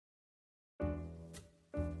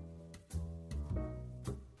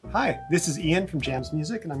Hi, this is Ian from JAMS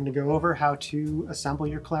Music, and I'm going to go over how to assemble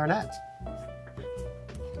your clarinet.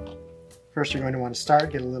 First, you're going to want to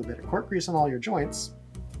start, get a little bit of cork grease on all your joints,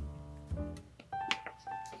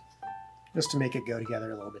 just to make it go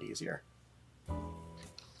together a little bit easier.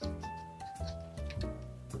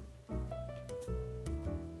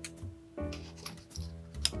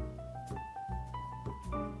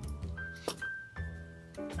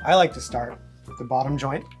 I like to start with the bottom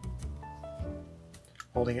joint,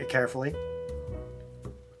 holding it carefully,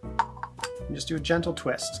 and just do a gentle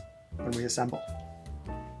twist when we assemble.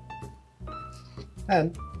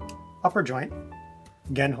 Then, upper joint,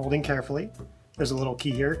 again holding carefully. There's a little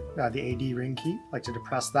key here, the AD ring key. I like to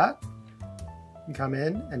depress that and come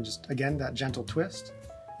in and just, again, that gentle twist,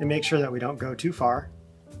 and make sure that we don't go too far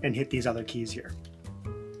and hit these other keys here.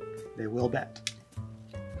 They will bend.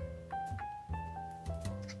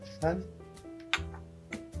 Then,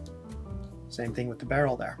 same thing with the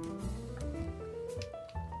barrel there.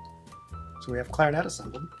 So we have clarinet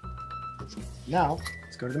assembled. Now,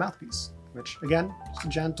 let's go to the mouthpiece, which again, just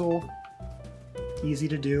gentle, easy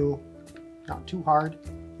to do, not too hard.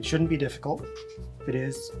 It shouldn't be difficult. If it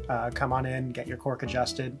is, come on in, get your cork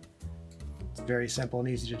adjusted. It's very simple and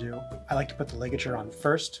easy to do. I like to put the ligature on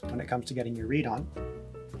first when it comes to getting your reed on,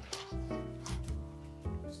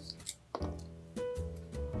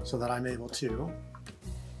 so that I'm able to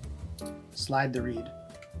slide the reed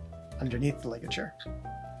underneath the ligature.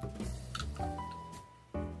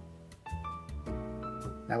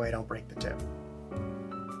 That way I don't break the tip.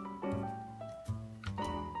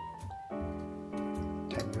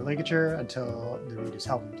 Tighten your ligature until the reed is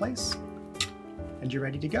held in place and you're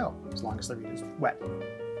ready to go, as long as the reed is wet.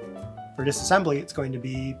 For disassembly, it's going to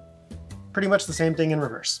be pretty much the same thing in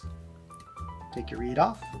reverse. Take your reed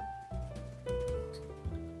off,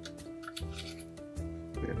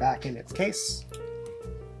 put it back in its case.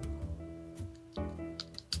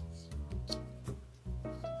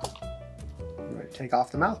 We're going to take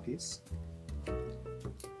off the mouthpiece.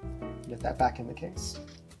 Get that back in the case.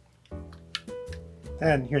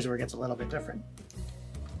 Then here's where it gets a little bit different.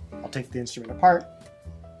 I'll take the instrument apart,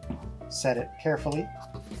 set it carefully,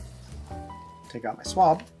 take out my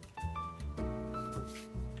swab,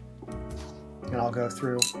 and I'll go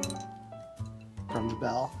through from the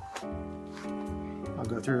bell. I'll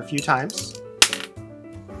go through a few times.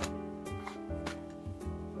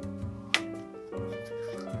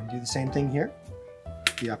 Do the same thing here,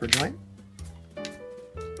 the upper joint.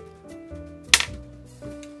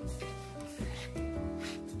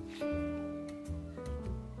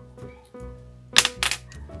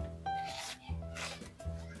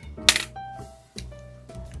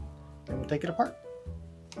 Then we'll take it apart.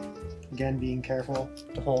 Again, being careful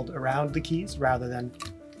to hold around the keys rather than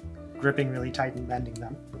gripping really tight and bending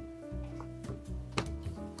them.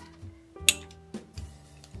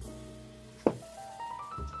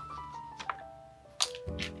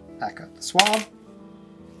 Back up the swab.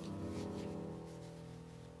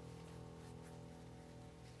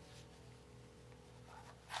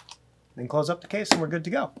 Then close up the case and we're good to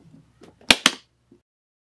go.